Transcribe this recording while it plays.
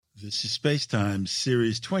This is SpaceTime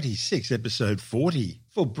Series 26, Episode 40,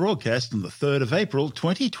 for broadcast on the 3rd of April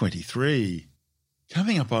 2023.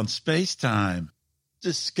 Coming up on SpaceTime,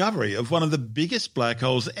 discovery of one of the biggest black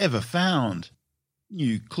holes ever found,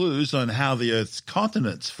 new clues on how the Earth's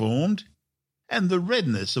continents formed, and the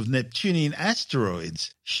redness of Neptunian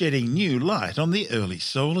asteroids shedding new light on the early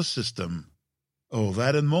solar system. All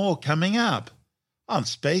that and more coming up on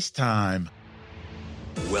SpaceTime.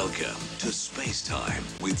 Welcome to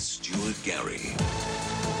SpaceTime with Stuart Gary.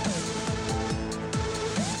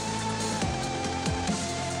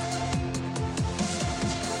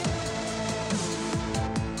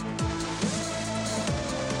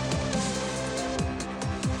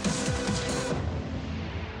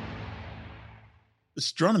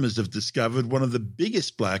 Astronomers have discovered one of the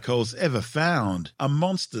biggest black holes ever found, a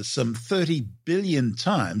monster some 30 billion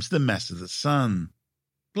times the mass of the Sun.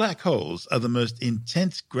 Black holes are the most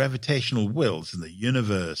intense gravitational wells in the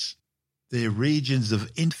universe. They're regions of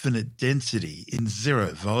infinite density in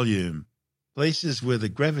zero volume, places where the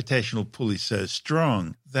gravitational pull is so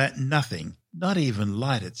strong that nothing, not even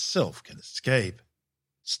light itself, can escape.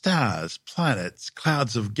 Stars, planets,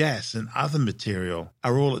 clouds of gas and other material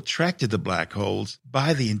are all attracted to black holes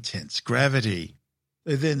by the intense gravity.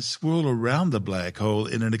 They then swirl around the black hole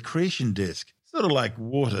in an accretion disk, sort of like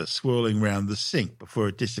water swirling round the sink before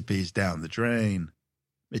it disappears down the drain.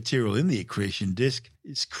 Material in the accretion disk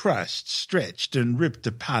is crushed, stretched and ripped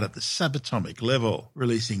apart at the subatomic level,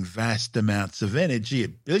 releasing vast amounts of energy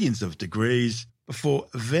at billions of degrees before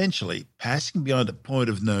eventually passing beyond a point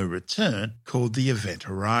of no return called the event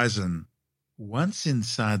horizon. Once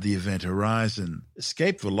inside the event horizon,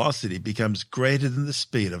 escape velocity becomes greater than the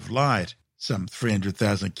speed of light, some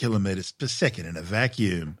 300,000 kilometers per second in a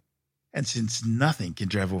vacuum. And since nothing can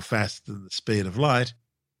travel faster than the speed of light,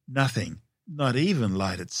 nothing, not even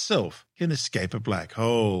light itself, can escape a black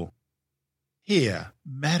hole. Here,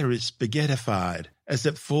 matter is spaghettified as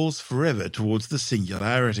it falls forever towards the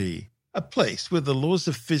singularity, a place where the laws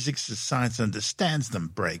of physics as science understands them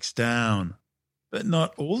breaks down. But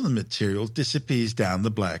not all the material disappears down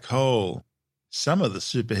the black hole. Some of the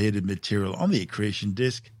superheated material on the accretion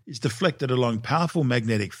disk is deflected along powerful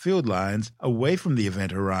magnetic field lines away from the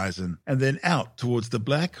event horizon and then out towards the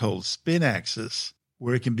black hole's spin axis,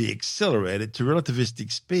 where it can be accelerated to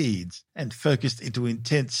relativistic speeds and focused into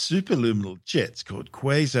intense superluminal jets called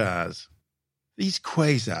quasars. These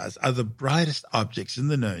quasars are the brightest objects in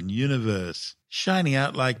the known universe, shining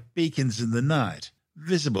out like beacons in the night,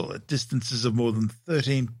 visible at distances of more than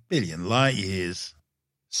 13 billion light-years.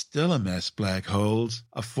 Stellar mass black holes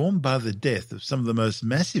are formed by the death of some of the most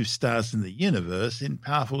massive stars in the universe in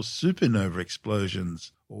powerful supernova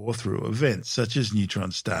explosions, or through events such as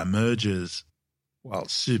neutron star mergers. While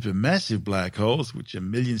supermassive black holes, which are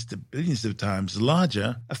millions to billions of times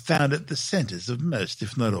larger, are found at the centers of most,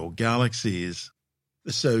 if not all, galaxies.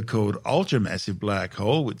 The so-called ultramassive black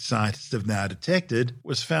hole, which scientists have now detected,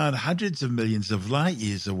 was found hundreds of millions of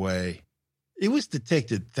light-years away. It was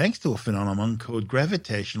detected thanks to a phenomenon called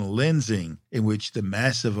gravitational lensing, in which the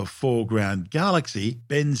mass of a foreground galaxy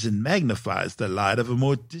bends and magnifies the light of a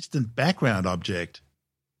more distant background object.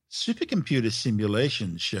 Supercomputer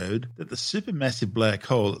simulations showed that the supermassive black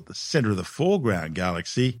hole at the center of the foreground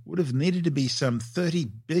galaxy would have needed to be some 30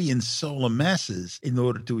 billion solar masses in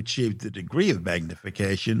order to achieve the degree of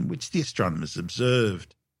magnification which the astronomers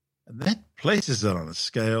observed. And that places it on a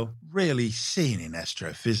scale rarely seen in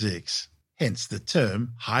astrophysics. Hence the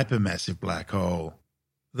term hypermassive black hole.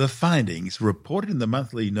 The findings, reported in the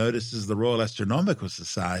monthly notices of the Royal Astronomical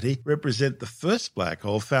Society, represent the first black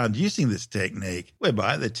hole found using this technique,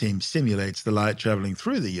 whereby the team simulates the light travelling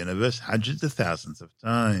through the universe hundreds of thousands of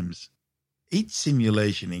times. Each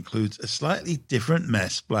simulation includes a slightly different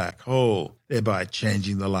mass black hole, thereby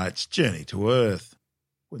changing the light's journey to Earth.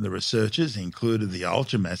 When the researchers included the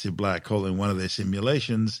ultramassive black hole in one of their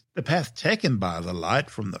simulations, the path taken by the light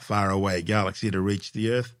from the faraway galaxy to reach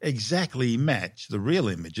the Earth exactly matched the real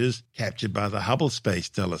images captured by the Hubble Space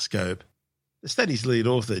Telescope. The study's lead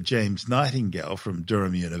author, James Nightingale from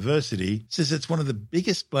Durham University, says it's one of the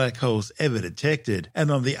biggest black holes ever detected and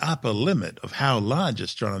on the upper limit of how large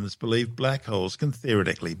astronomers believe black holes can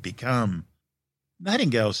theoretically become.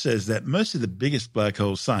 Nightingale says that most of the biggest black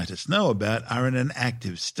holes scientists know about are in an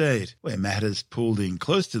active state, where matter's pulled in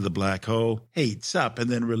close to the black hole, heats up and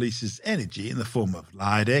then releases energy in the form of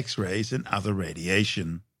light, X-rays and other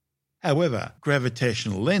radiation. However,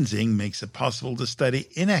 gravitational lensing makes it possible to study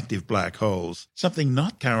inactive black holes, something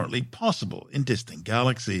not currently possible in distant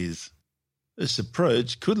galaxies. This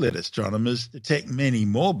approach could let astronomers detect many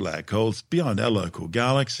more black holes beyond our local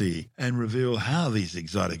galaxy and reveal how these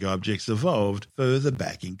exotic objects evolved further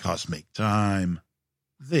back in cosmic time.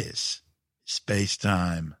 This is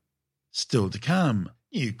SpaceTime. Still to come,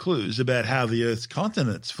 new clues about how the Earth's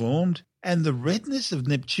continents formed, and the redness of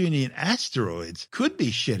Neptunian asteroids could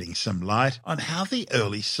be shedding some light on how the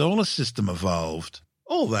early solar system evolved.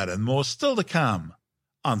 All that and more still to come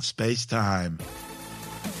on SpaceTime.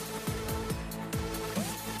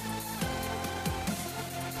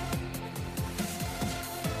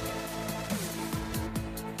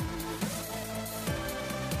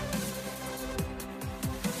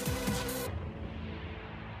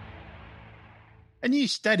 A new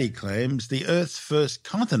study claims the Earth's first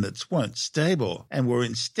continents weren't stable and were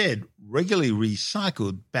instead regularly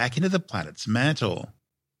recycled back into the planet's mantle.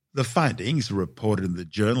 The findings, reported in the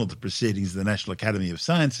Journal of the Proceedings of the National Academy of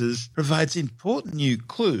Sciences, provides important new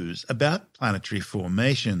clues about planetary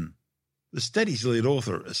formation. The study's lead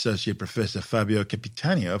author, Associate Professor Fabio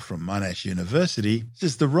Capitanio from Monash University,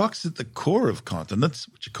 says the rocks at the core of continents,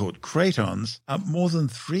 which are called cratons, are more than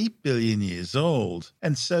 3 billion years old,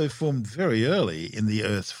 and so formed very early in the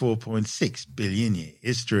Earth's 4.6 billion year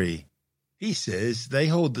history. He says they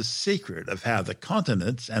hold the secret of how the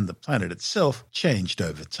continents and the planet itself changed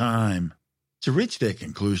over time. To reach their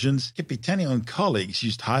conclusions, Capitanio and colleagues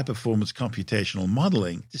used high-performance computational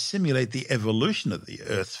modelling to simulate the evolution of the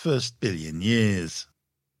Earth's first billion years.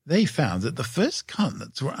 They found that the first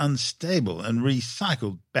continents were unstable and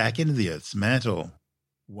recycled back into the Earth's mantle.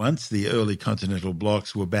 Once the early continental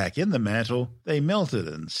blocks were back in the mantle, they melted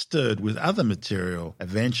and stirred with other material,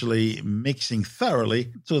 eventually mixing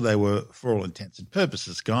thoroughly until they were, for all intents and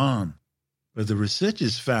purposes, gone. But the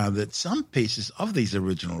researchers found that some pieces of these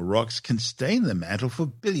original rocks can stay in the mantle for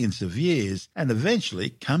billions of years and eventually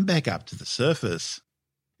come back up to the surface.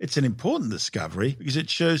 It's an important discovery because it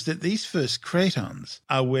shows that these first cratons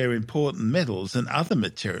are where important metals and other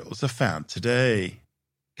materials are found today.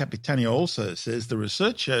 Capitanio also says the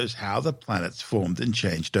research shows how the planets formed and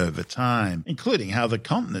changed over time, including how the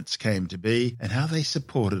continents came to be and how they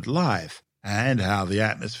supported life, and how the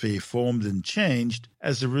atmosphere formed and changed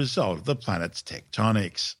as a result of the planet's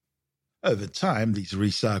tectonics. Over time, these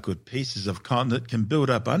recycled pieces of continent can build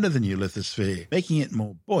up under the new lithosphere, making it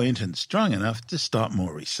more buoyant and strong enough to stop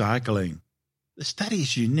more recycling. The study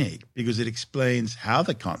is unique because it explains how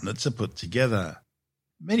the continents are put together.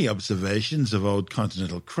 Many observations of old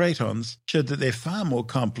continental cratons showed that they're far more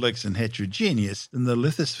complex and heterogeneous than the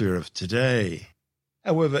lithosphere of today.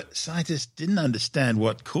 However, scientists didn't understand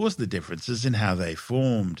what caused the differences in how they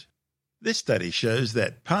formed. This study shows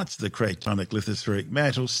that parts of the cratonic lithospheric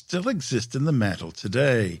mantle still exist in the mantle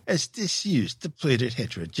today as disused, depleted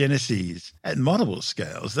heterogeneses at multiple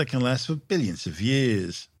scales that can last for billions of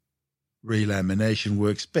years. Relamination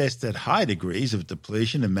works best at high degrees of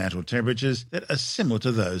depletion and mantle temperatures that are similar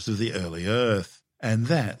to those of the early Earth. And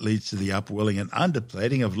that leads to the upwelling and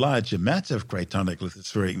underplating of large amounts of cratonic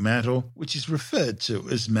lithospheric mantle, which is referred to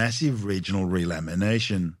as massive regional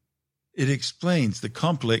relamination. It explains the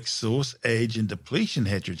complex source, age, and depletion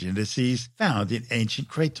heterogeneses found in ancient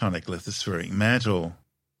cratonic lithospheric mantle.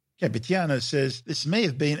 Capitanio says this may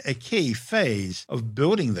have been a key phase of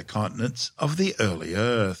building the continents of the early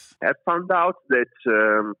Earth. I found out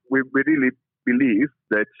that we really believe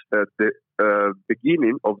that the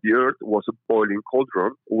beginning of the Earth was a boiling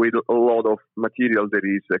cauldron with a lot of material that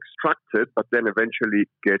is extracted but then eventually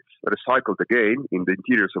gets recycled again in the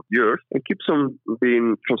interiors of the Earth and keeps on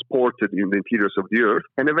being transported in the interiors of the Earth.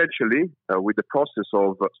 And eventually, with the process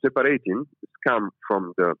of separating scum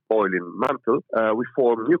from the boiling mantle, we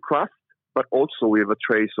form new crust, but also we have a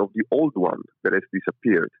trace of the old one that has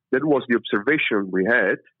disappeared. That was the observation we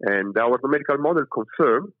had, and our numerical model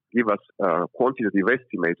confirmed, give us a quantitative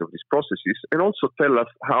estimate of these processes, and also tell us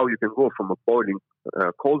how you can go from a boiling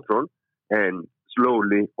cauldron and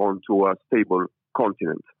slowly onto a stable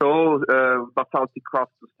continent. So basaltic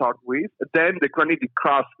crust to start with, then the granitic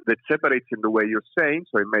crust that separates in the way you're saying.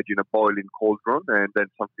 So imagine a boiling cauldron and then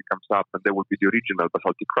something comes up and there will be the original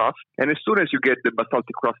basaltic crust. And as soon as you get the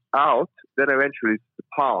basaltic crust out, then eventually the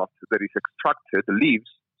part that is extracted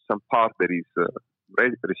leaves some part that is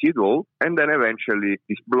residual, and then eventually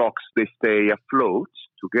these blocks, they stay afloat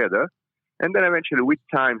together. And then eventually, with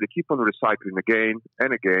time, they keep on recycling again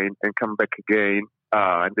and again and come back again.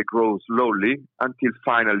 And they grow slowly until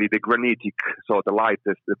finally the granitic, so the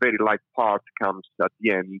lightest, the very light part comes at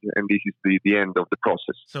the end. And this is the end of the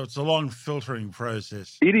process. So it's a long filtering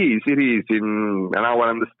process. It is. In our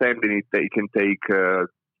understanding, it can take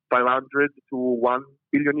 500 to 1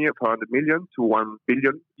 billion years, 500 million to 1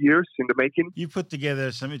 billion years in the making. You put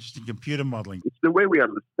together some interesting computer modeling. It's the way we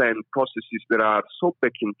understand processes that are so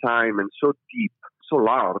back in time and so deep, so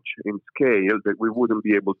large in scale that we wouldn't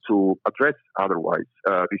be able to address otherwise.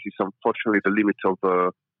 This is unfortunately the limit of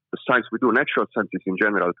the science we do, natural sciences in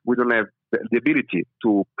general. We don't have the ability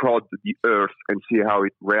to prod the Earth and see how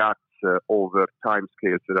it reacts over time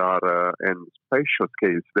scales that are and spatial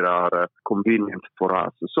scales that are convenient for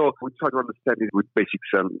us. So we try to understand it with basic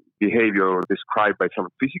behavior described by some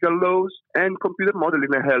physical laws, and computer modeling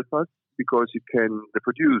helps us because it can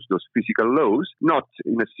reproduce those physical laws, not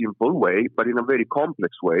in a simple way, but in a very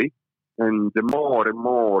complex way. And the more and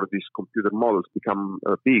more these computer models become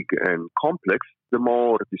big and complex, the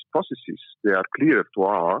more these processes, they are clearer to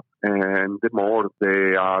us, and the more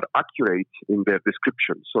they are accurate in their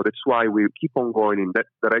description. So that's why we keep on going in that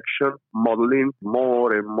direction, modeling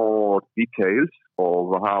more and more details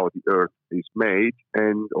of how the Earth is made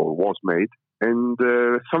or was made. And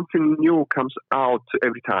something new comes out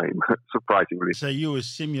every time, surprisingly. So you were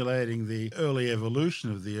simulating the early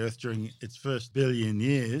evolution of the Earth during its first billion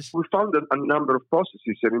years. We found a number of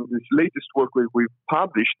processes, and in this latest work we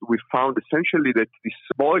published, we found essentially that this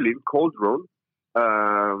boiling cauldron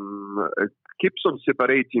keeps on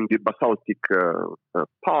separating the basaltic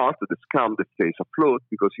part, the scum that stays afloat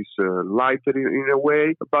because it's lighter in a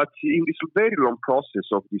way. But in this very long process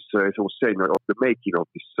of this, as I was saying, of the making of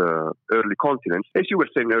this early continents, as you were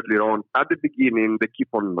saying earlier on, at the beginning they keep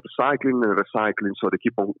on recycling and recycling, so they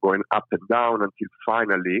keep on going up and down until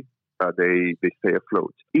finally they stay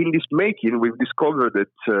afloat. In this making, we've discovered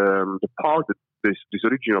that the part that this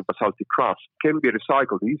original basaltic crust can be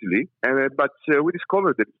recycled easily, but we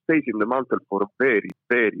discovered that it stays in the mantle for a very,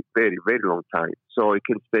 very, very, very long time. So it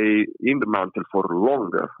can stay in the mantle for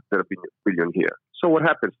longer than a billion years. So what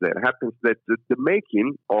happens there? It happens that the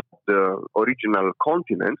making of the original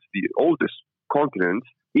continents, the oldest continents,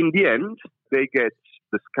 in the end, they get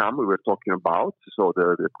the scum we were talking about, so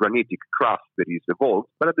the granitic crust that is evolved,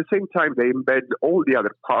 but at the same time they embed all the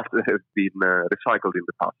other parts that have been recycled in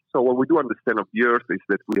the past. So what we do understand of the Earth is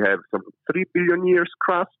that we have some 3 billion years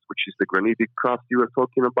crust, which is the granitic crust you were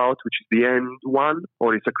talking about, which is the end one,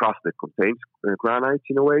 or it's a crust that contains granite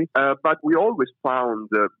in a way. But we always found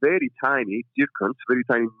very tiny zircons, very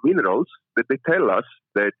tiny minerals that they tell us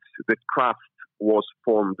that the crust was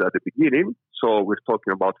formed at the beginning. So we're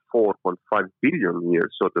talking about 4.5 billion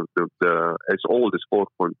years, so the as old as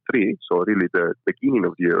 4.3, so really the beginning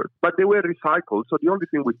of the Earth. But they were recycled, so the only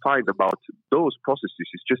thing we find about those processes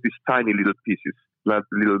is just these tiny little pieces, like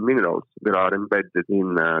little minerals that are embedded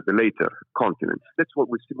in the later continents. That's what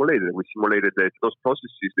we simulated. We simulated that those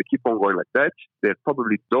processes, they keep on going like that. They're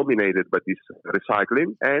probably dominated by this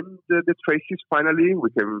recycling, and the traces, finally,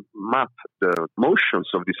 we can map the motions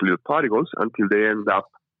of these little particles until they end up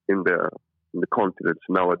in the continents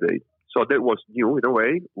nowadays. So that was new in a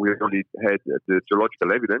way. We only had the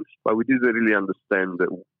geological evidence, but we didn't really understand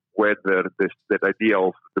whether that idea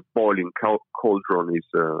of the boiling cauldron is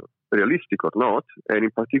realistic or not, and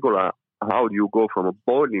in particular, how do you go from a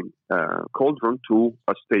boiling cauldron to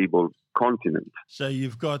a stable continent? So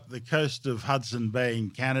you've got the coast of Hudson Bay in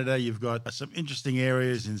Canada, you've got some interesting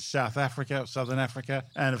areas in South Africa, Southern Africa,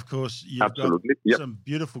 and of course you've got some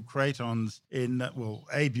beautiful cratons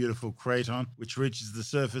a beautiful craton which reaches the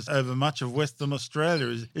surface over much of Western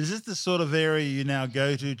Australia. Is this the sort of area you now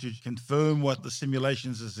go to confirm what the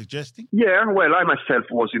simulations are suggesting? Yeah, well, I myself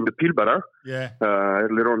was in the Pilbara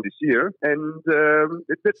earlier on this year, and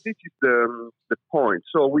this is the point.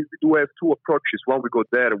 So we do have two approaches. One, we go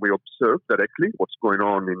there and we observe directly what's going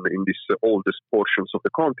on in these oldest portions of the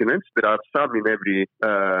continents. There are some in every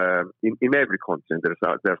continent.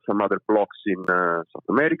 There are some other blocks in South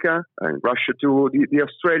America and Russia too. The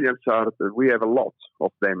Australians we have a lot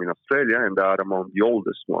of them in Australia and are among the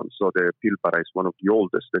oldest ones. So the Pilbara is one of the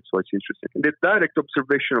oldest. That's why it's interesting. And the direct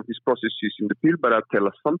observation of these processes in the Pilbara tell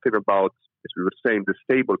us something about, as we were saying, the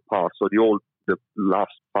stable part. So the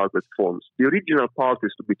last part that forms. The original part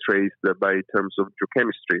is to be traced by terms of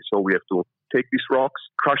geochemistry. So we have to take these rocks,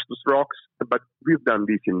 crush those rocks, but we've done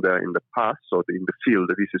this in the past. So in the field,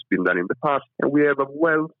 this has been done in the past, and we have a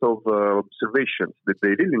wealth of observations that they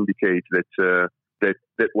really indicate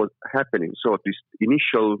that was happening. So this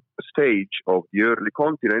initial stage of the early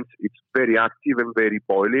continents, it's very active and very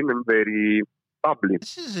boiling and very bubbly.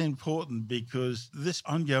 This is important because this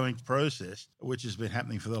ongoing process, which has been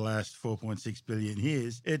happening for the last 4.6 billion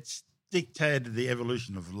years, it's dictated the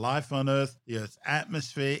evolution of life on Earth, the Earth's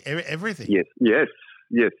atmosphere, everything. Yes.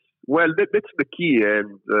 Well, that's the key,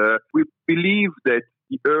 and we believe that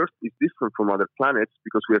the Earth is different from other planets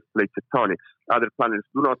because we have plate tectonics. Other planets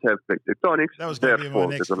do not have plate tectonics. That was going to be my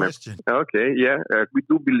next question. Okay, yeah. We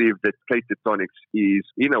do believe that plate tectonics is,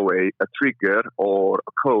 in a way, a trigger or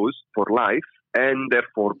a cause for life. And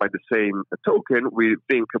therefore, by the same token, we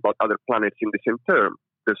think about other planets in the same term.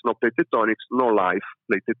 There's no plate tectonics, no life.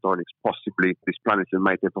 Plate tectonics, possibly these planets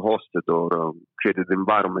might have hosted or created the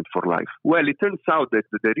environment for life. Well, it turns out that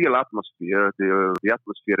the real atmosphere, the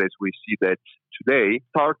atmosphere as we see that today,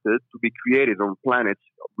 started to be created on planets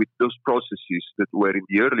with those processes that were in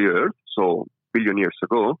the early Earth, so billion years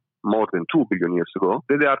ago, more than 2 billion years ago,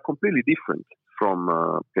 that they are completely different from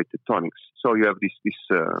plate tectonics. So you have this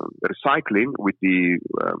recycling with the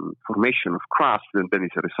formation of crust, and then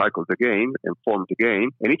it's recycled again and formed again.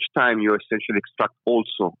 And each time you essentially extract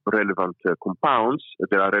also relevant compounds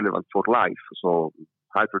that are relevant for life. So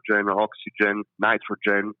hydrogen, oxygen,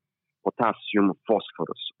 nitrogen, potassium,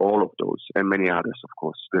 phosphorus, all of those, and many others, of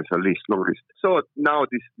course. There's a long list. So now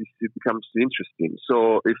this becomes interesting.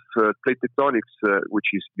 So if plate tectonics, which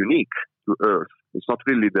is unique to Earth, it's not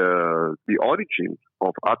really the origin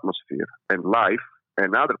of atmosphere and life,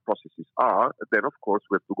 and other processes are, then of course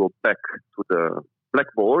we have to go back to the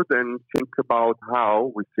blackboard and think about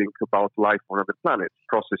how we think about life on other planets.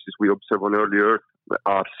 Processes we observe on early Earth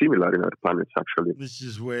are similar in other planets, actually. This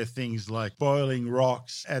is where things like boiling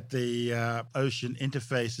rocks at the ocean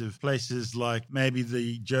interface of places like maybe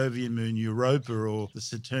the Jovian moon Europa or the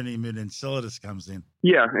Saturnian moon Enceladus comes in.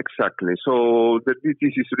 Yeah, exactly. So this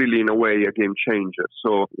is really, in a way, a game changer.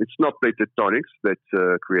 So it's not plate tectonics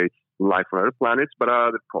that creates life on other planets, but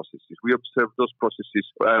other processes. We observe those processes.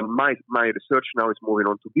 My research now is moving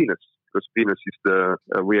on to Venus, because Venus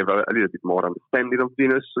is we have a little bit more understanding of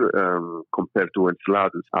Venus compared to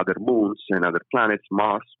Enceladus, other moons and other planets.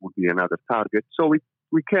 Mars would be another target. So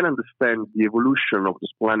we can understand the evolution of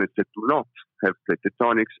those planets that do not have plate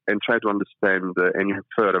tectonics and try to understand and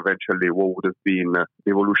infer eventually what would have been the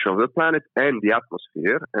evolution of the planet and the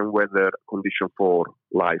atmosphere, and whether condition for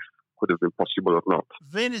life could have been possible or not.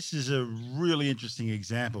 Venus is a really interesting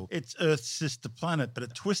example. It's Earth's sister planet, but a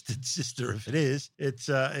twisted sister if it is.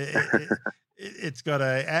 It's got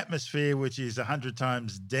an atmosphere which is 100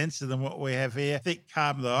 times denser than what we have here. Thick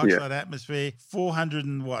carbon dioxide atmosphere,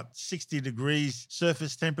 460 degrees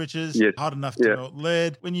surface temperatures, hot enough to melt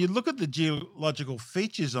lead. When you look at the geological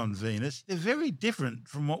features on Venus, they're very different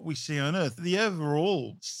from what we see on Earth. The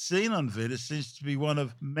overall scene on Venus seems to be one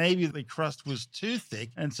of maybe the crust was too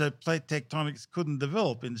thick, and so plate tectonics couldn't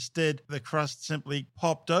develop. Instead, the crust simply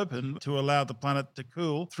popped open to allow the planet to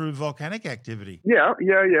cool through volcanic activity. Yeah.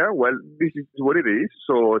 Well, this is what it is.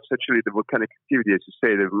 So essentially the volcanic activity, as you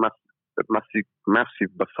say, the massive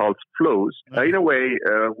basalt flows. In a way,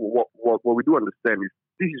 what we do understand is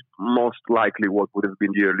this is most likely what would have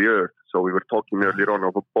been the early Earth. So we were talking earlier on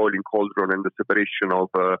of a boiling cauldron and the separation of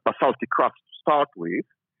basaltic crust to start with.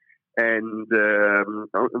 And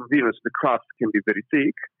on Venus, the crust can be very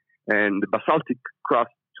thick, and the basaltic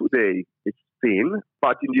crust today is thin,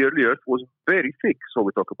 but in the early Earth was very thick. So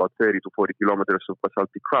we talk about 30 to 40 kilometers of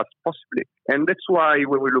basaltic crust, possibly. And that's why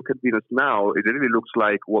when we look at Venus now, it really looks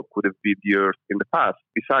like what could have been the Earth in the past.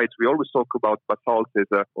 Besides, we always talk about basalt as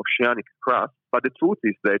an oceanic crust, but the truth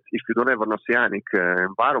is that if you don't have an oceanic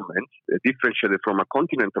environment, differentiated from a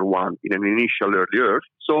continental one in an initial early Earth,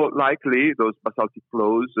 so likely those basaltic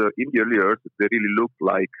flows in the early Earth, they really look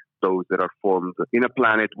like those that are formed in a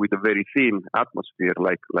planet with a very thin atmosphere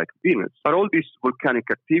like Venus. But all this volcanic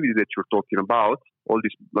activity that you're talking about, all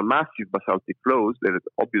these massive basaltic flows that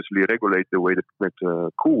obviously regulate the way the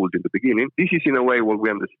planet cooled in the beginning, this is in a way what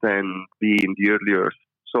we understand being the early Earth.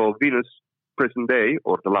 So Venus, present day,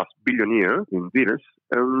 or the last billion years in Venus,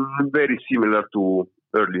 very similar to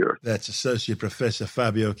early Earth. That's Associate Professor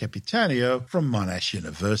Fabio Capitanio from Monash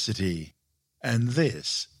University. And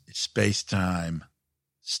this is SpaceTime.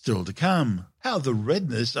 Still to come, how the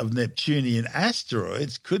redness of Neptunian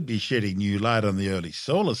asteroids could be shedding new light on the early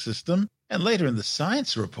solar system. And later in the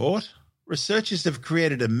science report, researchers have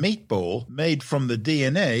created a meatball made from the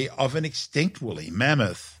DNA of an extinct woolly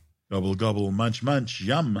mammoth. Gobble, gobble, munch, munch,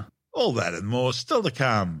 yum. All that and more still to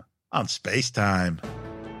come on SpaceTime.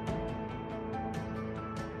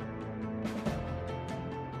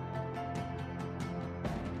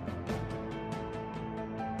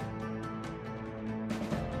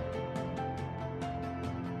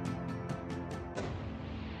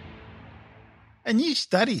 A new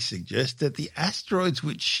study suggests that the asteroids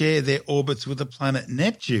which share their orbits with the planet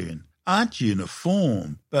Neptune aren't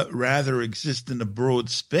uniform, but rather exist in a broad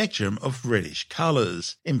spectrum of reddish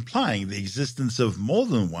colours, implying the existence of more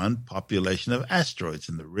than one population of asteroids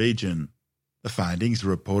in the region. The findings,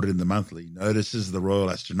 reported in the monthly notices of the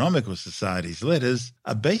Royal Astronomical Society's letters,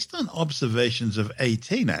 are based on observations of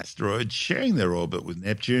 18 asteroids sharing their orbit with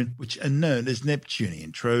Neptune, which are known as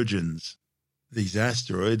Neptunian Trojans. These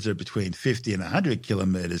asteroids are between 50 and 100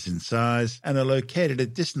 kilometres in size and are located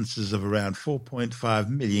at distances of around 4.5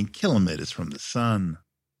 million kilometres from the Sun.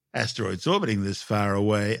 Asteroids orbiting this far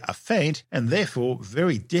away are faint and therefore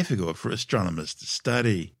very difficult for astronomers to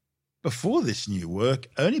study. Before this new work,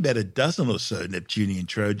 only about a dozen or so Neptunian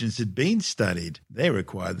Trojans had been studied. They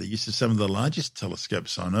required the use of some of the largest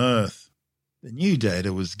telescopes on Earth. The new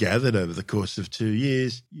data was gathered over the course of 2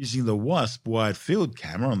 years using the WASP Wide Field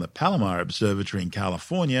camera on the Palomar Observatory in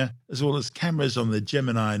California, as well as cameras on the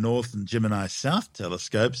Gemini North and Gemini South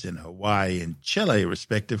telescopes in Hawaii and Chile,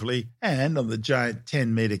 respectively, and on the giant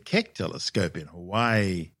 10-meter Keck telescope in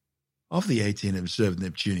Hawaii. Of the 18 observed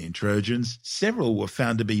Neptunian Trojans, several were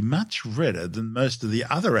found to be much redder than most of the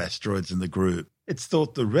other asteroids in the group. It's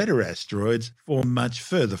thought the redder asteroids form much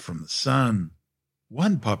further from the Sun.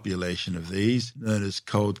 One population of these, known as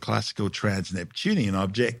cold classical trans-Neptunian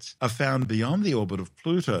objects, are found beyond the orbit of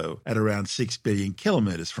Pluto at around 6 billion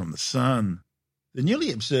kilometres from the Sun. The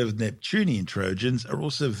newly observed Neptunian Trojans are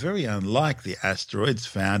also very unlike the asteroids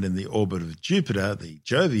found in the orbit of Jupiter, the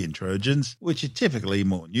Jovian Trojans, which are typically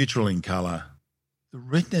more neutral in colour. The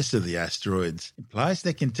redness of the asteroids implies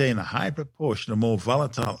they contain a high proportion of more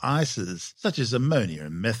volatile ices, such as ammonia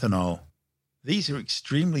and methanol. These are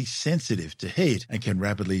extremely sensitive to heat and can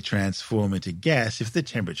rapidly transform into gas if the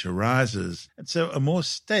temperature rises, and so are more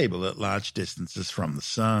stable at large distances from the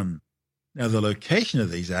Sun. Now, the location of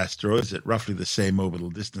these asteroids at roughly the same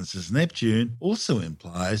orbital distance as Neptune also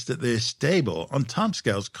implies that they're stable on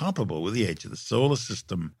timescales comparable with the age of the solar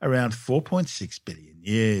system, around 4.6 billion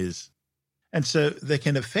years. And so they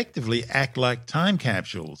can effectively act like time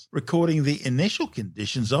capsules, recording the initial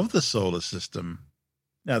conditions of the solar system.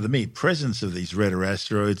 Now, the mere presence of these redder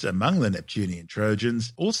asteroids among the Neptunian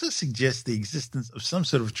Trojans also suggests the existence of some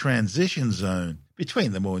sort of transition zone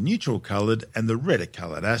between the more neutral-coloured and the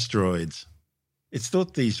redder-coloured asteroids. It's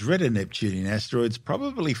thought these redder Neptunian asteroids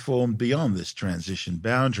probably formed beyond this transition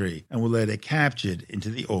boundary and were later captured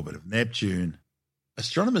into the orbit of Neptune.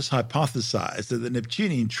 Astronomers hypothesized that the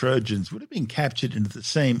Neptunian Trojans would have been captured into the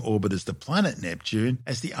same orbit as the planet Neptune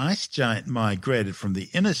as the ice giant migrated from the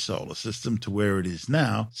inner solar system to where it is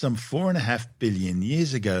now some 4.5 billion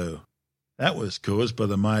years ago. That was caused by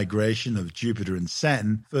the migration of Jupiter and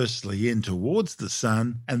Saturn firstly in towards the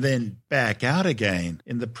Sun and then back out again,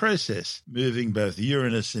 in the process moving both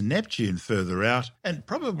Uranus and Neptune further out and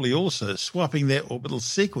probably also swapping their orbital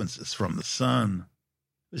sequences from the Sun.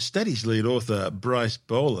 The study's lead author, Bryce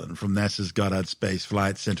Boland from NASA's Goddard Space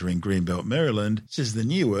Flight Center in Greenbelt, Maryland, says the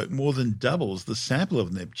new work more than doubles the sample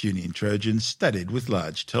of Neptunian Trojans studied with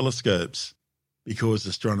large telescopes. Because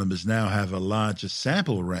astronomers now have a larger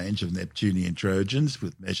sample range of Neptunian Trojans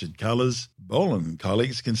with measured colours, Boland and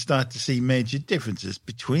colleagues can start to see major differences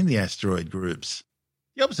between the asteroid groups.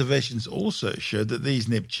 The observations also showed that these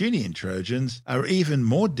Neptunian Trojans are even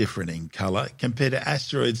more different in colour compared to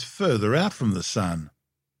asteroids further out from the Sun.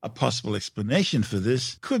 A possible explanation for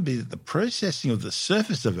this could be that the processing of the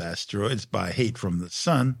surface of asteroids by heat from the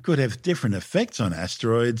Sun could have different effects on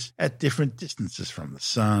asteroids at different distances from the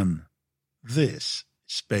Sun. This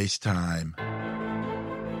is SpaceTime.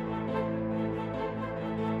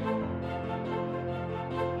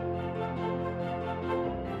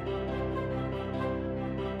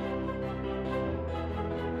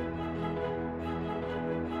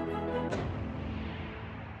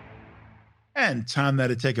 And time now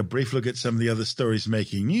to take a brief look at some of the other stories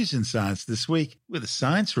making news in science this week with a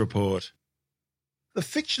science report. The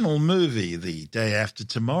fictional movie The Day After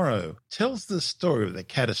Tomorrow tells the story of the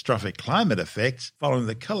catastrophic climate effects following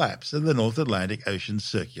the collapse of the North Atlantic Ocean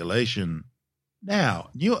circulation.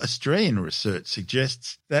 Now, new Australian research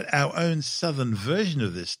suggests that our own southern version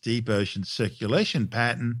of this deep ocean circulation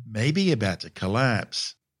pattern may be about to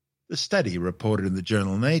collapse. The study, reported in the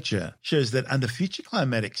journal Nature, shows that under future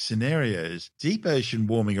climatic scenarios, deep ocean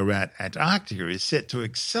warming around Antarctica is set to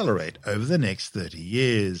accelerate over the next 30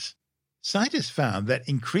 years. Scientists found that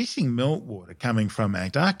increasing meltwater coming from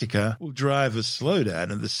Antarctica will drive a slowdown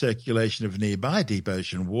in the circulation of nearby deep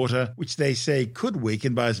ocean water, which they say could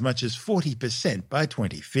weaken by as much as 40% by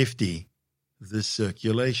 2050. This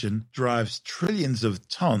circulation drives trillions of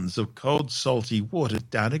tons of cold, salty water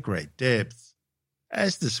down to great depths.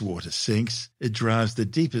 As this water sinks, it drives the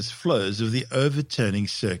deepest flows of the overturning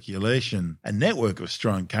circulation, a network of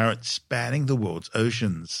strong currents spanning the world's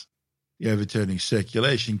oceans. The overturning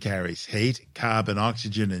circulation carries heat, carbon,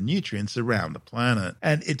 oxygen, and nutrients around the planet,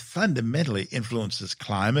 and it fundamentally influences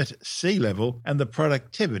climate, sea level, and the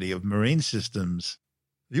productivity of marine systems.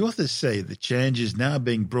 The authors say the changes now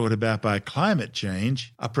being brought about by climate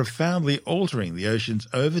change are profoundly altering the ocean's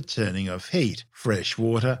overturning of heat, fresh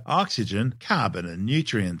water, oxygen, carbon, and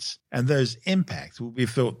nutrients, and those impacts will be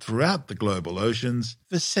felt throughout the global oceans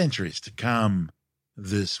for centuries to come.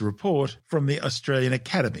 This report from the Australian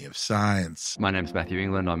Academy of Science. My name's Matthew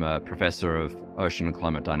England. I'm a professor of ocean and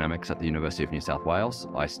climate dynamics at the University of New South Wales.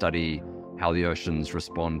 I study how the oceans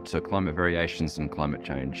respond to climate variations and climate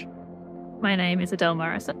change. My name is Adele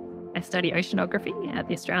Morrison. I study oceanography at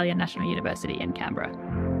the Australian National University in Canberra.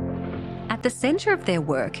 At the centre of their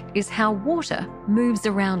work is how water moves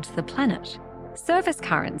around the planet. Surface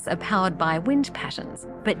currents are powered by wind patterns,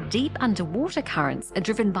 but deep underwater currents are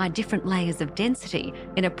driven by different layers of density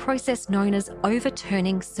in a process known as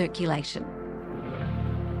overturning circulation.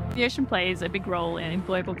 The ocean plays a big role in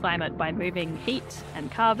global climate by moving heat and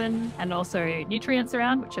carbon and also nutrients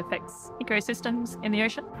around, which affects ecosystems in the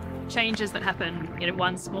ocean. Changes that happen in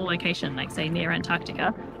one small location, like say near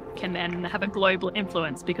Antarctica, can then have a global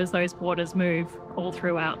influence because those waters move all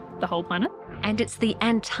throughout the whole planet. And it's the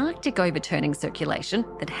Antarctic overturning circulation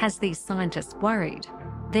that has these scientists worried.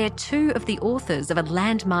 They're two of the authors of a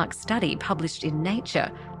landmark study published in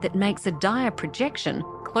Nature that makes a dire projection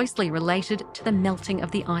closely related to the melting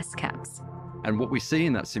of the ice caps. And what we see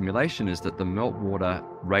in that simulation is that the meltwater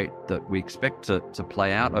rate that we expect to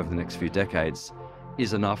play out over the next few decades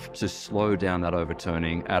is enough to slow down that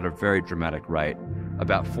overturning at a very dramatic rate,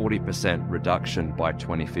 about 40% reduction by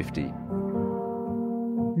 2050.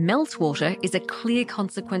 Meltwater is a clear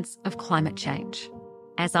consequence of climate change.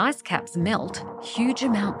 As ice caps melt, huge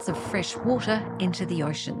amounts of fresh water enter the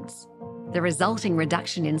oceans. The resulting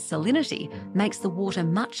reduction in salinity makes the water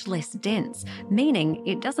much less dense, meaning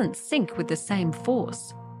it doesn't sink with the same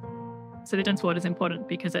force. So the dense water is important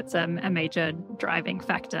because it's a major driving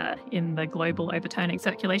factor in the global overturning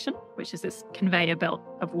circulation, which is this conveyor belt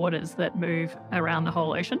of waters that move around the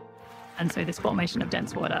whole ocean. And so this formation of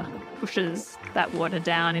dense water pushes that water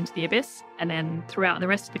down into the abyss, and then throughout the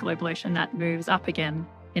rest of the global ocean, that moves up again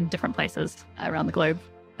in different places around the globe.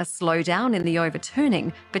 A slowdown in the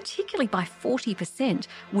overturning, particularly by 40%,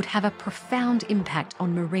 would have a profound impact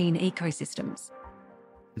on marine ecosystems.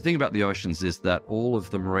 The thing about the oceans is that all of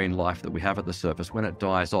the marine life that we have at the surface, when it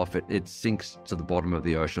dies off, it sinks to the bottom of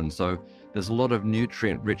the ocean. So there's a lot of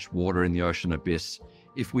nutrient-rich water in the ocean abyss.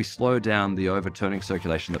 If we slow down the overturning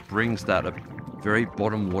circulation that brings that very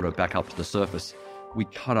bottom water back up to the surface, we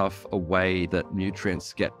cut off a way that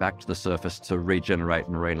nutrients get back to the surface to regenerate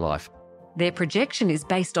marine life. Their projection is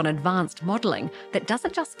based on advanced modelling that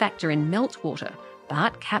doesn't just factor in meltwater,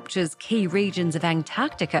 but captures key regions of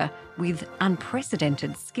Antarctica with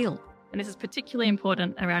unprecedented skill. And this is particularly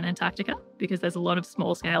important around Antarctica because there's a lot of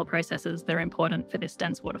small-scale processes that are important for this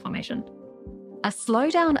dense water formation. A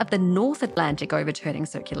slowdown of the North Atlantic overturning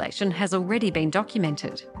circulation has already been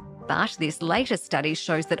documented. But this latest study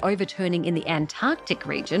shows that overturning in the Antarctic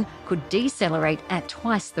region could decelerate at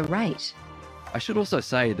twice the rate. I should also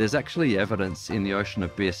say there's actually evidence in the ocean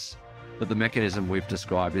abyss that the mechanism we've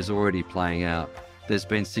described is already playing out. There's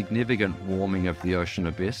been significant warming of the ocean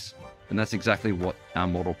abyss, and that's exactly what our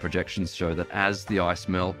model projections show, that as the ice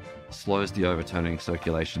melt slows the overturning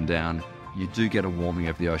circulation down, you do get a warming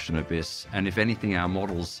of the ocean abyss. And if anything, our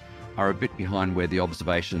models are a bit behind where the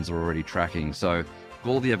observations are already tracking. So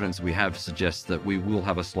all the evidence we have suggests that we will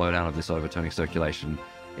have a slowdown of this overturning circulation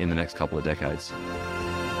in the next couple of decades.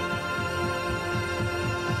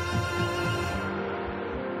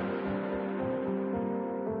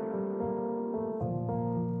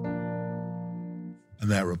 And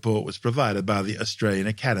that report was provided by the Australian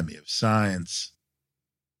Academy of Science.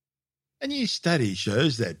 A new study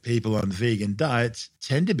shows that people on vegan diets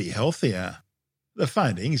tend to be healthier. The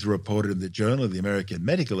findings, reported in the Journal of the American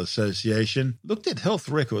Medical Association, looked at health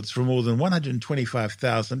records for more than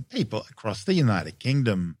 125,000 people across the United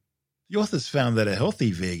Kingdom. The authors found that a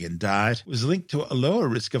healthy vegan diet was linked to a lower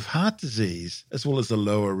risk of heart disease, as well as a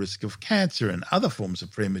lower risk of cancer and other forms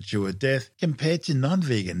of premature death compared to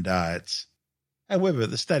non-vegan diets. However,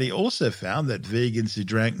 the study also found that vegans who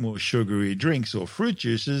drank more sugary drinks or fruit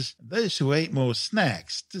juices, and those who ate more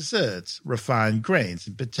snacks, desserts, refined grains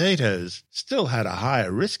and potatoes, still had a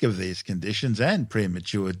higher risk of these conditions and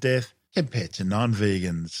premature death compared to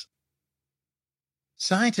non-vegans.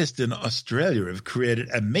 Scientists in Australia have created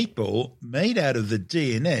a meatball made out of the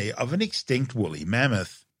DNA of an extinct woolly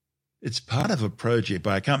mammoth. It's part of a project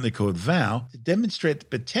by a company called Vow to demonstrate the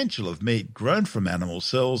potential of meat grown from animal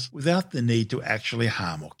cells without the need to actually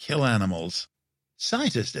harm or kill animals.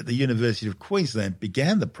 Scientists at the University of Queensland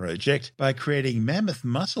began the project by creating mammoth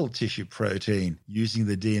muscle tissue protein using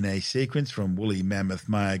the DNA sequence from woolly mammoth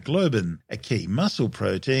myoglobin, a key muscle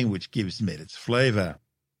protein which gives meat its flavour.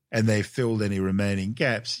 And they filled any remaining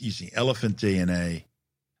gaps using elephant DNA.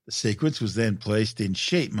 The sequence was then placed in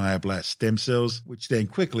sheep myoblast stem cells, which then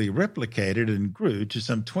quickly replicated and grew to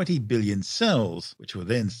some 20 billion cells, which were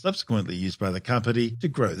then subsequently used by the company to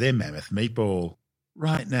grow their mammoth meatball.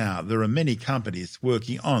 Right now, there are many companies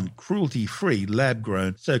working on cruelty-free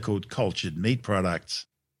lab-grown so-called cultured meat products.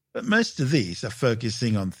 But most of these are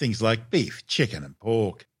focusing on things like beef, chicken and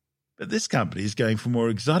pork. But this company is going for more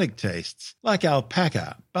exotic tastes, like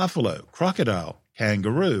alpaca, buffalo, crocodile,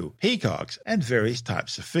 kangaroo, peacocks, and various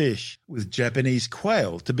types of fish, with Japanese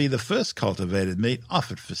quail to be the first cultivated meat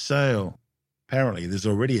offered for sale. Apparently, there's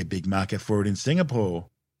already a big market for it in Singapore.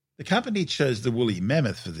 The company chose the woolly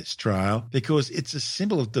mammoth for this trial because it's a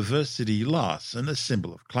symbol of diversity loss and a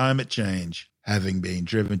symbol of climate change, having been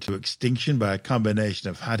driven to extinction by a combination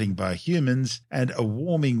of hunting by humans and a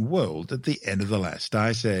warming world at the end of the last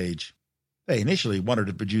ice age. They initially wanted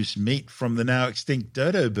to produce meat from the now extinct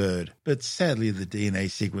dodo bird, but sadly the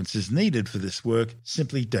DNA sequences needed for this work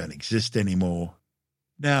simply don't exist anymore.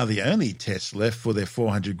 Now the only test left for their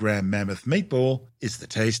 400-gram mammoth meatball is the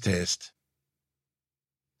taste test.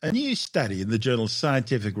 A new study in the journal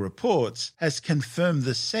Scientific Reports has confirmed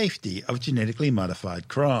the safety of genetically modified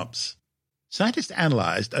crops. Scientists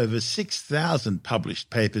analysed over 6,000 published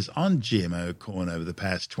papers on GMO corn over the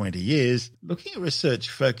past 20 years, looking at research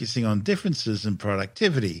focusing on differences in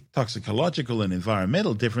productivity, toxicological and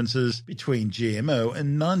environmental differences between GMO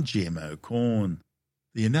and non-GMO corn.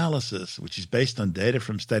 The analysis, which is based on data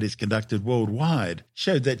from studies conducted worldwide,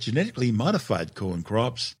 showed that genetically modified corn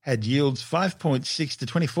crops had yields 5.6 to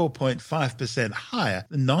 24.5% higher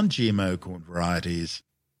than non-GMO corn varieties.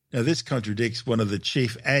 Now, this contradicts one of the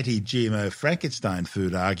chief anti-GMO Frankenstein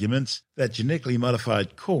food arguments that genetically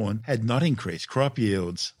modified corn had not increased crop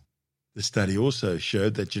yields. The study also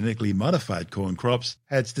showed that genetically modified corn crops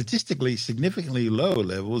had statistically significantly lower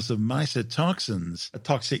levels of mycotoxins, a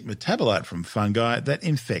toxic metabolite from fungi that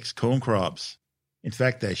infects corn crops. In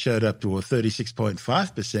fact, they showed up to a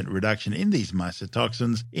 36.5% reduction in these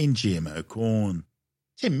mycotoxins in GMO corn.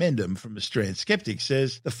 Tim Mendham from Australian Skeptics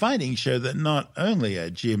says the findings show that not only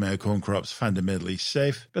are GMO corn crops fundamentally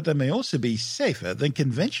safe, but they may also be safer than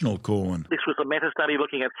conventional corn. This was a meta-study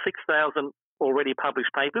looking at 6,000 already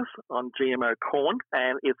published papers on GMO corn,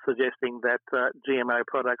 and it's suggesting that GMO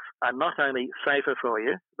products are not only safer for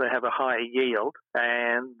you, they have a higher yield,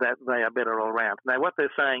 and that they are better all around. Now, what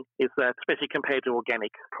they're saying is that, especially compared to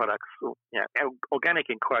organic products, organic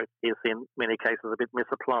in quotes is in many cases a bit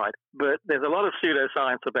misapplied, but there's a lot of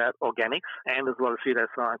pseudoscience about organics, and there's a lot of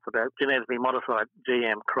pseudoscience about genetically modified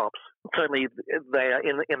GM crops. Certainly, they are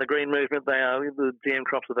in the green movement. The GM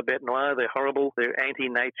crops are the bête noire. They're horrible. They're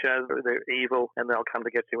anti-nature. They're evil, and they'll come to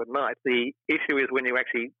get you at night. The issue is when you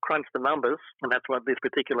actually crunch the numbers, and that's what this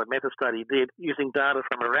particular meta-study did, using data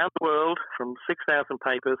from around the world, from 6,000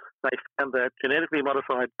 papers. They found that genetically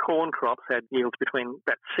modified corn crops had yields between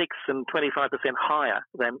about 6 and 25% higher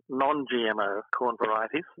than non-GMO corn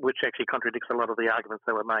varieties, which actually contradicts a lot of the arguments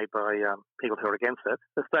that were made by people who are against it.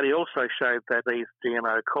 The study also showed that these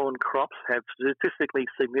GMO corn crops had statistically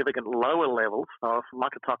significant lower levels of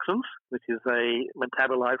mycotoxins, which is a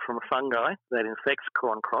metabolite from fungi that infects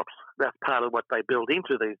corn crops. That's part of what they build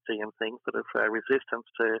into these GM things, sort of resistance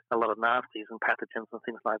to a lot of nasties and pathogens and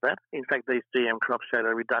things like that. In fact, these GM crops showed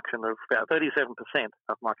a reduction of about 37%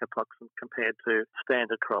 of mycotoxins compared to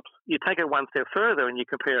standard crops. You take it one step further and you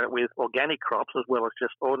compare it with organic crops as well as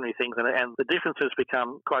just ordinary things, and the differences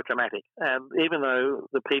become quite dramatic. And even though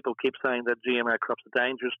the people keep saying that GMO crops are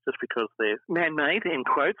dangerous just because they're man-made, in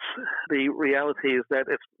quotes, the reality is that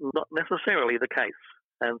it's not necessarily the case.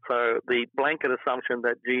 And so the blanket assumption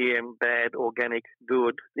that GM bad, organic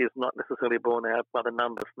good is not necessarily borne out by the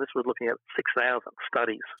numbers. This was looking at 6,000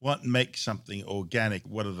 studies. What makes something organic?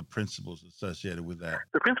 What are the principles associated with that?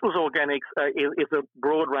 The principles of organics is a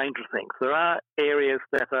broad range of things. There are areas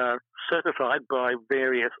that are certified by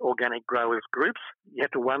various organic growers groups. You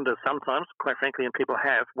have to wonder sometimes, quite frankly, and people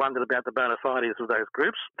have wondered about the bona fides of those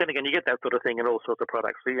groups. Then again, you get that sort of thing in all sorts of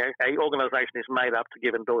products. So, an organisation is made up to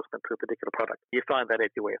give endorsement to a particular product. You find that at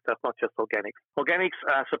beware. So it's not just organics. Organics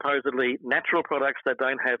are supposedly natural products that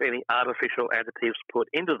don't have any artificial additives put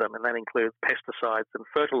into them, and that includes pesticides and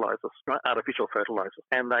fertilizers, right? Artificial fertilizers.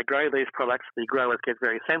 And they grow these products. The growers get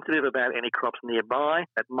very sensitive about any crops nearby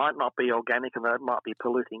that might not be organic and that might be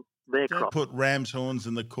polluting their crops. Put ram's horns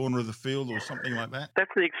in the corner of the field or something like that?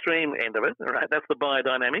 That's the extreme end of it, right? That's the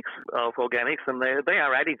biodynamics of organics, and they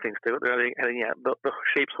are adding things to it. They're adding the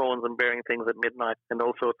sheep's horns and burying things at midnight and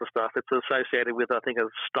all sorts of stuff. It's associated with, I think, a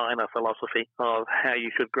Steiner philosophy of how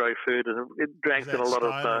you should grow food, and it drags in a lot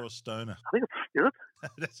of... Steiner or Stoner? I think is it?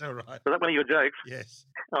 That's all right. Was that one of your jokes? Yes.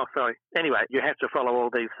 Oh, sorry. Anyway, you have to follow all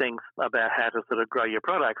these things about how to sort of grow your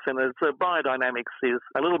products. And biodynamics is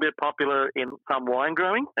a little bit popular in some wine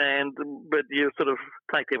growing, but you sort of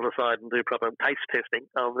take people aside and do proper taste testing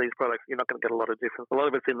of these products. You're not going to get a lot of difference. A lot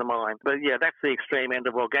of it's in the mind. But yeah, that's the extreme end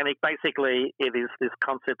of organic. Basically, it is this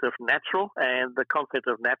concept of natural, and the concept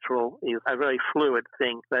of natural is a very fluid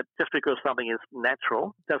thing that just because something is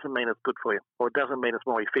natural doesn't mean it's good for you, or it doesn't mean it's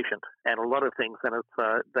more efficient. And a lot of things, and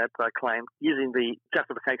that I claim using the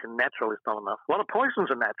justification natural is not enough. A lot of poisons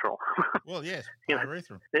are natural. Well, yes,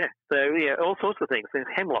 pyrethrum. Yeah, so yeah, all sorts of things. There's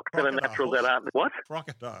hemlock that are natural that aren't. What?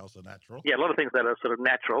 Crocodiles are natural. Yeah, a lot of things that are sort of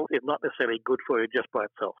natural is not necessarily good for you just by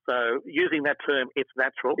itself. So using that term, it's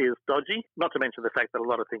natural, is dodgy, not to mention the fact that a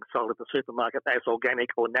lot of things sold at the supermarket as organic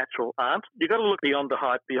or natural aren't. You've got to look beyond the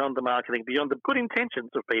hype, beyond the marketing, beyond the good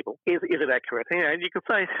intentions of people. Is it accurate? You could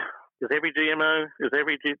say, is every GMO, is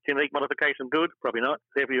every genetic modification good? Probably not.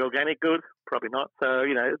 Is every organic good? Probably not. So,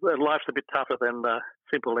 life's a bit tougher than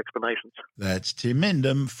simple explanations. That's Tim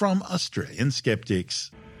Mendham from Australian Skeptics.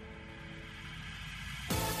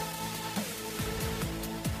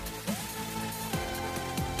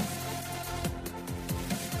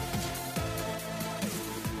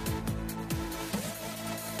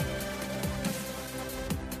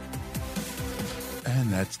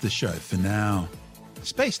 And that's the show for now.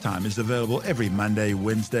 SpaceTime is available every Monday,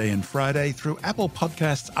 Wednesday and Friday through Apple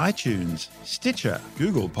Podcasts, iTunes, Stitcher,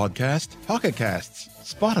 Google Podcast, Pocket Casts,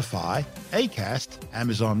 Spotify, Acast,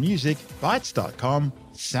 Amazon Music, Bytes.com,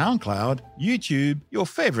 SoundCloud, YouTube, your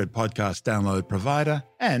favourite podcast download provider,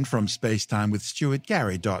 and from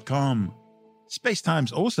spacetimewithstuartgary.com.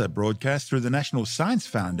 SpaceTime's also broadcast through the National Science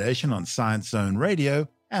Foundation on Science Zone Radio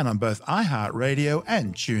and on both iHeartRadio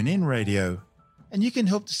and TuneIn Radio. And you can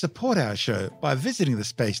help to support our show by visiting the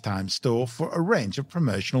SpaceTime store for a range of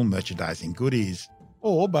promotional merchandising goodies,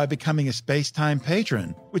 or by becoming a SpaceTime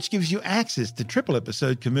patron, which gives you access to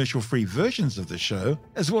triple-episode commercial-free versions of the show,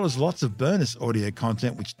 as well as lots of bonus audio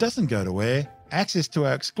content which doesn't go to air, access to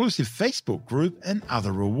our exclusive Facebook group, and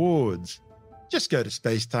other rewards. Just go to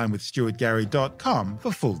spacetimewithstuartgary.com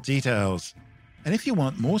for full details. And if you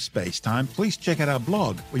want more space time, please check out our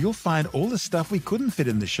blog, where you'll find all the stuff we couldn't fit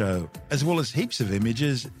in the show, as well as heaps of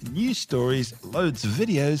images, news stories, loads of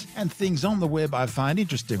videos, and things on the web I find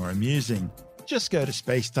interesting or amusing. Just go to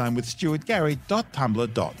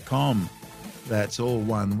spacetimewithstuartgary.tumblr.com. That's all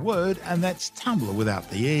one word, and that's Tumblr without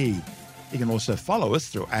the E. You can also follow us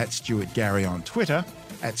through @StuartGary on Twitter,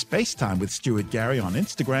 @SpaceTimeWithStuartGary on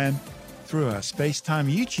Instagram, through our SpaceTime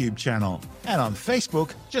YouTube channel. And on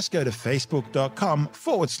Facebook, just go to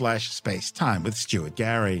facebook.com/SpaceTime with Stuart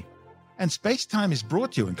Gary. And SpaceTime is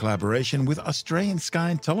brought to you in collaboration with Australian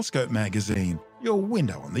Sky and Telescope magazine, your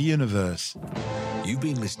window on the universe. You've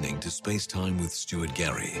been listening to SpaceTime with Stuart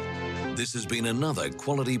Gary. This has been another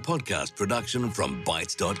quality podcast production from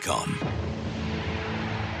Bytes.com.